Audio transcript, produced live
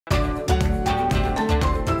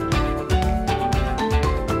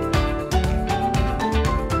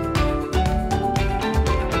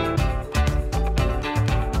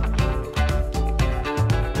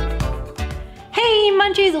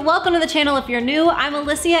Munchies, welcome to the channel if you're new. I'm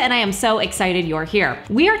Alicia and I am so excited you're here.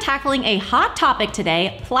 We are tackling a hot topic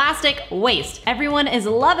today, plastic waste. Everyone is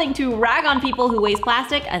loving to rag on people who waste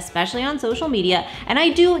plastic, especially on social media, and I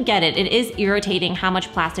do get it. It is irritating how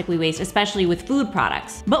much plastic we waste, especially with food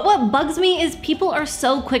products. But what bugs me is people are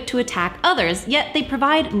so quick to attack others, yet they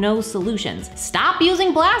provide no solutions. Stop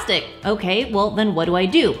using plastic! Okay, well then what do I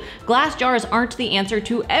do? Glass jars aren't the answer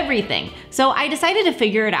to everything, so I decided to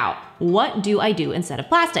figure it out. What do I do instead of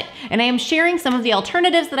plastic? And I am sharing some of the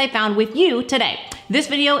alternatives that I found with you today. This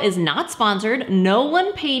video is not sponsored. No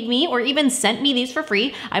one paid me or even sent me these for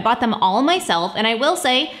free. I bought them all myself, and I will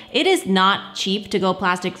say it is not cheap to go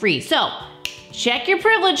plastic free. So check your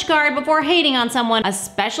privilege card before hating on someone,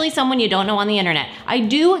 especially someone you don't know on the internet. I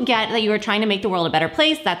do get that you are trying to make the world a better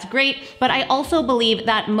place, that's great, but I also believe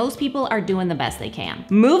that most people are doing the best they can.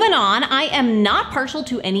 Moving on, I am not partial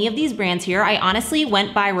to any of these brands here. I honestly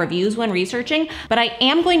went by reviews when researching, but I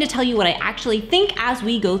am going to tell you what I actually think as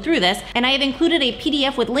we go through this, and I have included a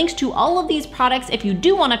PDF with links to all of these products if you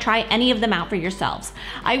do want to try any of them out for yourselves.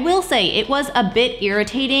 I will say it was a bit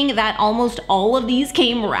irritating that almost all of these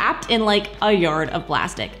came wrapped in like a yard of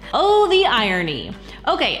plastic. Oh, the irony.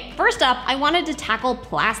 Okay, first up, I wanted to tackle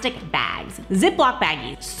plastic bags. Ziploc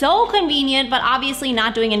baggies. So convenient, but obviously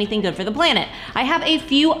not doing anything good for the planet. I have a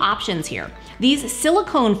few options here. These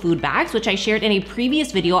silicone food bags, which I shared in a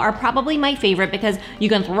previous video, are probably my favorite because you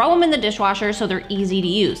can throw them in the dishwasher so they're easy to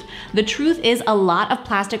use. The truth is a lot of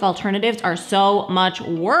plastic alternatives are so much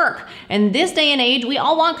work. In this day and age, we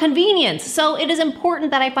all want convenience. So it is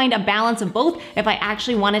important that I find a balance of both if I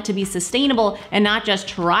actually want it to be sustainable and not just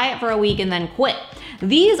try it for a week and then quit.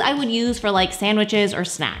 These I would use for like sandwiches or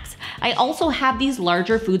snacks. I also have these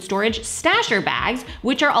larger food storage stasher bags,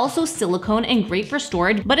 which are also silicone and great for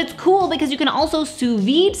storage, but it's cool because you can also sous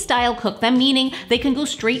vide style cook them, meaning they can go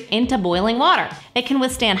straight into boiling water. It can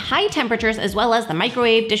withstand high temperatures as well as the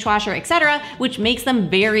microwave, dishwasher, etc., which makes them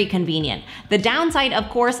very convenient. The downside, of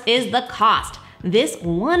course, is the cost. This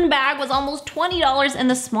one bag was almost $20 and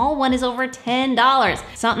the small one is over $10.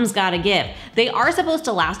 Something's gotta give. They are supposed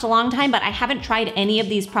to last a long time, but I haven't tried any of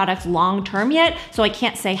these products long term yet, so I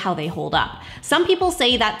can't say how they hold up. Some people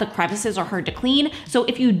say that the crevices are hard to clean, so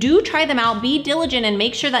if you do try them out, be diligent and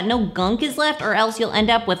make sure that no gunk is left, or else you'll end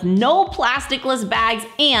up with no plasticless bags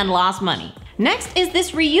and lost money. Next is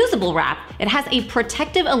this reusable wrap. It has a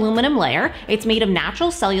protective aluminum layer. It's made of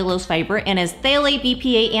natural cellulose fiber and is phthalate,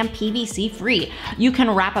 BPA, and PVC free. You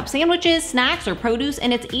can wrap up sandwiches, snacks, or produce,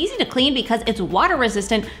 and it's easy to clean because it's water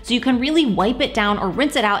resistant, so you can really wipe it down or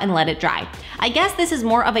rinse it out and let it dry. I guess this is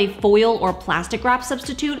more of a foil or plastic wrap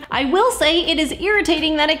substitute. I will say it is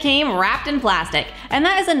irritating that it came wrapped in plastic. And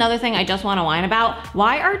that is another thing I just want to whine about.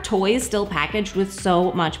 Why are toys still packaged with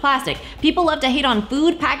so much plastic? People love to hate on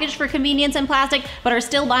food packaged for convenience and plastic, but are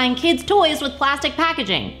still buying kids' toys with plastic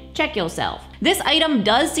packaging. Check yourself. This item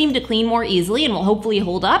does seem to clean more easily and will hopefully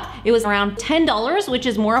hold up. It was around $10, which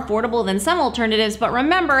is more affordable than some alternatives, but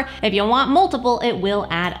remember, if you want multiple, it will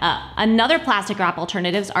add up. Another plastic wrap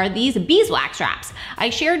alternatives are these beeswax wraps.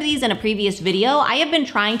 I shared these in a previous video. I have been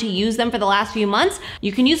trying to use them for the last few months.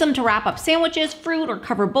 You can use them to wrap up sandwiches, fruit, or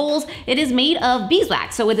cover bowls. It is made of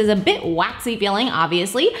beeswax, so it is a bit waxy feeling,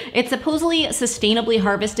 obviously. It's supposedly sustainably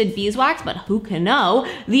harvested beeswax, but who can know?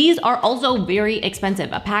 These are also very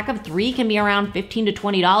expensive. A pack of 3 can be around $15 to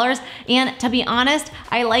 $20, and to be honest,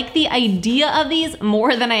 I like the idea of these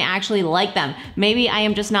more than I actually like them. Maybe I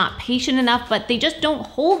am just not patient enough, but they just don't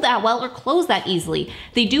hold that well or close that easily.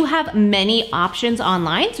 They do have many options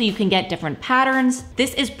online, so you can get different patterns.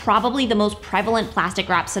 This is probably the most prevalent plastic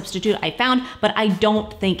wrap substitute I found, but I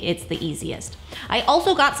don't think it's the easiest. I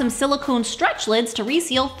also got some silicone stretch lids to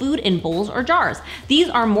reseal food in bowls or jars. These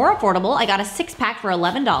are more affordable. I got a 6-pack for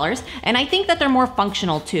 $11, and I think that they're more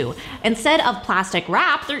functional too. Instead of plastic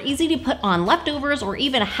wrap, they're easy to put on leftovers or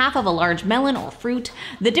even half of a large melon or fruit.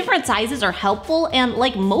 The different sizes are helpful, and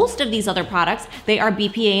like most of these other products, they are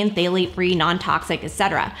BPA and phthalate free, non-toxic,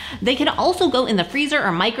 etc. They can also go in the freezer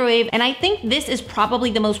or microwave, and I think this is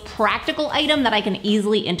probably the most practical item that I can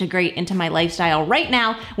easily integrate into my lifestyle right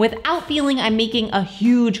now without feeling I'm making a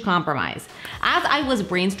huge compromise. As I was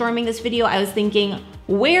brainstorming this video, I was thinking,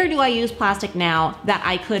 where do I use plastic now that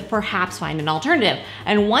I could perhaps find an alternative?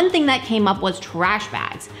 And one thing that came up was trash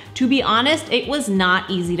bags. To be honest, it was not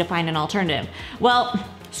easy to find an alternative. Well,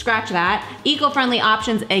 scratch that. Eco-friendly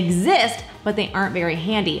options exist, but they aren't very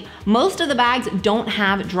handy. Most of the bags don't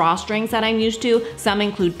have drawstrings that I'm used to. Some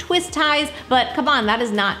include twist ties, but come on, that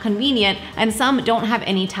is not convenient, and some don't have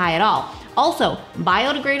any tie at all. Also,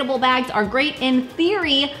 biodegradable bags are great in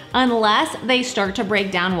theory unless they start to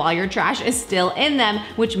break down while your trash is still in them,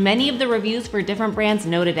 which many of the reviews for different brands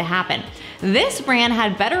noted to happen. This brand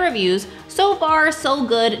had better reviews. So far, so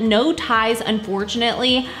good. No ties,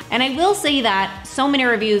 unfortunately. And I will say that so many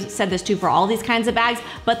reviews said this too for all these kinds of bags,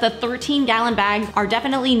 but the 13-gallon bags are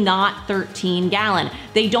definitely not 13-gallon.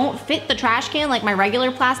 They don't fit the trash can like my regular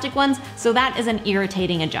plastic ones, so that is an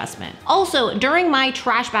irritating adjustment. Also, during my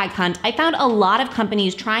trash bag hunt, I found a lot of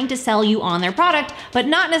companies trying to sell you on their product, but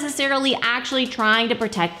not necessarily actually trying to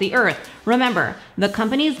protect the earth. Remember, the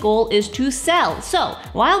company's goal is to sell. So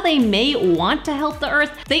while they may want to help the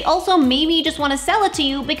earth, they also maybe just want to sell it to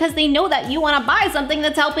you because they know that you want to buy something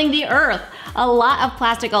that's helping the earth. A lot of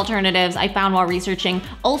plastic alternatives I found while researching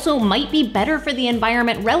also might be better for the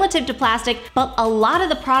environment relative to plastic, but a lot of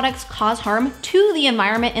the products cause harm to the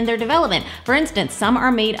environment in their development. For instance, some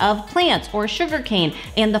are made of plants or sugarcane,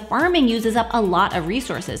 and the farming uses up a lot of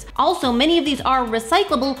resources. Also, many of these are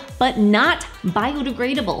recyclable, but not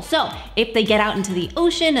biodegradable. So if they get out into the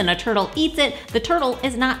ocean and a turtle eats it, the turtle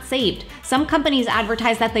is not saved. Some companies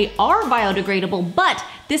advertise that they are biodegradable, but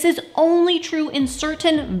this is only true in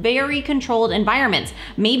certain very controlled environments.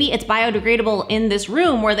 Maybe it's biodegradable in this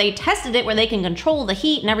room where they tested it, where they can control the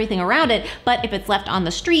heat and everything around it, but if it's left on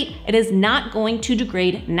the street, it is not going to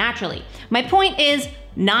degrade naturally. My point is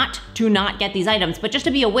not to not get these items, but just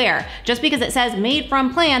to be aware, just because it says made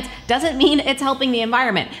from plants doesn't mean it's helping the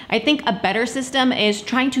environment. I think a better system is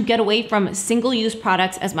trying to get away from single-use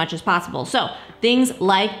products as much as possible. So things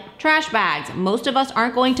like trash bags, most of us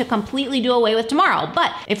aren't going to completely do away with tomorrow,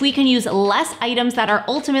 but if we can use less items that are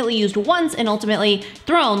ultimately used once and ultimately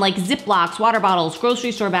thrown, like Ziplocs, water bottles,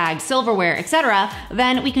 grocery store bags, silverware, etc.,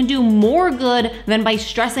 then we can do more good than by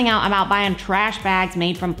stressing out about buying trash bags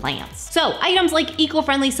made from plants. So items like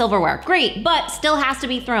eco-friendly silverware, great, but still has to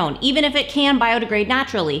be thrown. Even if it can biodegrade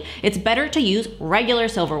naturally, it's better to use regular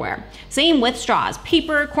silverware. Same with straws.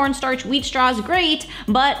 Paper, cornstarch, wheat straws, great,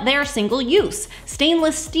 but they're single use.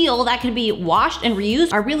 Stainless steel that can be washed and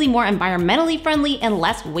reused are really more environmentally friendly and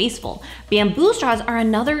less wasteful. Bamboo straws are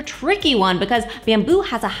another tricky one because bamboo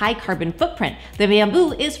has a high carbon footprint. The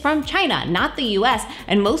bamboo is from China, not the US,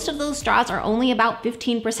 and most of those straws are only about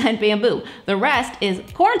 15% bamboo. The rest is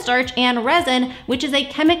cornstarch and resin, which is a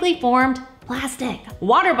chemically formed plastic.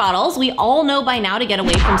 Water bottles, we all know by now to get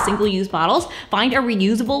away from single-use bottles. Find a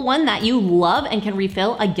reusable one that you love and can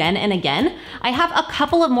refill again and again. I have a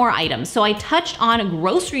couple of more items. So I touched on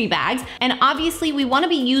grocery bags, and obviously we want to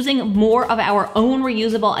be using more of our own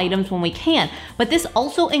reusable items when we can, but this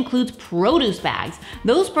also includes produce bags.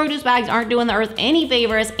 Those produce bags aren't doing the earth any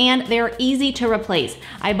favors, and they're easy to replace.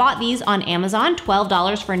 I bought these on Amazon,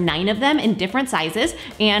 $12 for 9 of them in different sizes,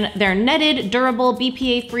 and they're netted, durable,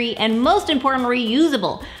 BPA-free, and most importantly,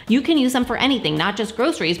 reusable. You can use them for anything, not just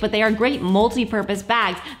groceries, but they are great multi-purpose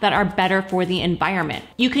bags that are better for the environment.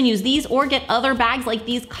 You can use these or get other bags like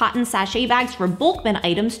these cotton sachet bags for bulk bin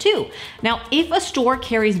items too. Now, if a store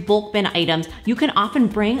carries bulk bin items, you can often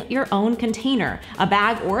bring your own container, a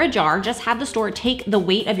bag or a jar. Just have the store take the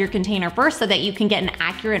weight of your container first so that you can get an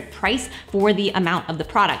accurate price for the amount of the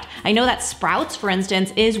product. I know that Sprouts, for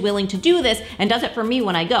instance, is willing to do this and does it for me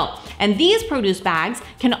when I go. And these produce bags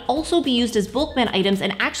can also be used as bulk bin items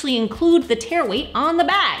and actually include the tear weight on the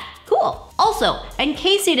bag. Cool. Also, in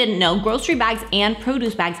case you didn't know, grocery bags and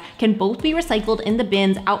produce bags can both be recycled in the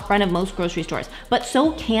bins out front of most grocery stores, but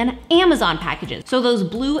so can Amazon packages. So those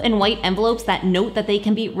blue and white envelopes that note that they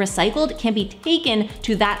can be recycled can be taken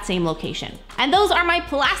to that same location. And those are my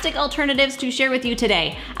plastic alternatives to share with you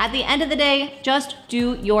today. At the end of the day, just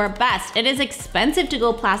do your best. It is expensive to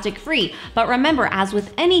go plastic free, but remember, as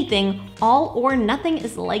with anything, all or nothing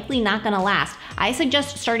is likely not gonna last. I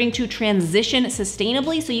suggest starting to transition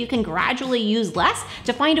sustainably so you can gradually use less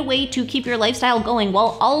to find a way to keep your lifestyle going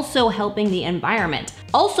while also helping the environment.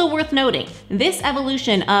 Also worth noting, this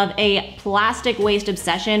evolution of a plastic waste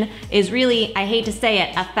obsession is really, I hate to say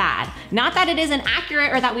it, a fad. Not that it isn't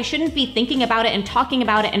accurate or that we shouldn't be thinking about it and talking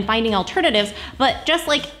about it and finding alternatives, but just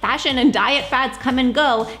like fashion and diet fads come and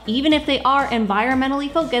go, even if they are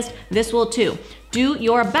environmentally focused, this will too. Do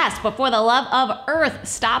your best, but for the love of Earth,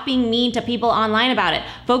 stop being mean to people online about it.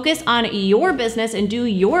 Focus on your business and do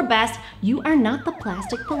your best. You are not the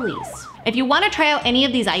plastic police. If you want to try out any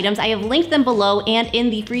of these items, I have linked them below and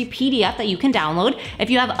in the free PDF that you can download.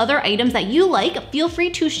 If you have other items that you like, feel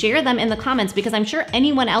free to share them in the comments because I'm sure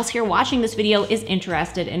anyone else here watching this video is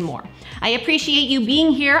interested in more. I appreciate you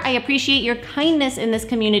being here. I appreciate your kindness in this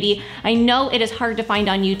community. I know it is hard to find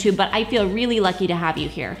on YouTube, but I feel really lucky to have you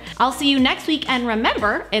here. I'll see you next week, and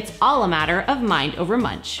remember, it's all a matter of mind over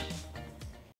munch.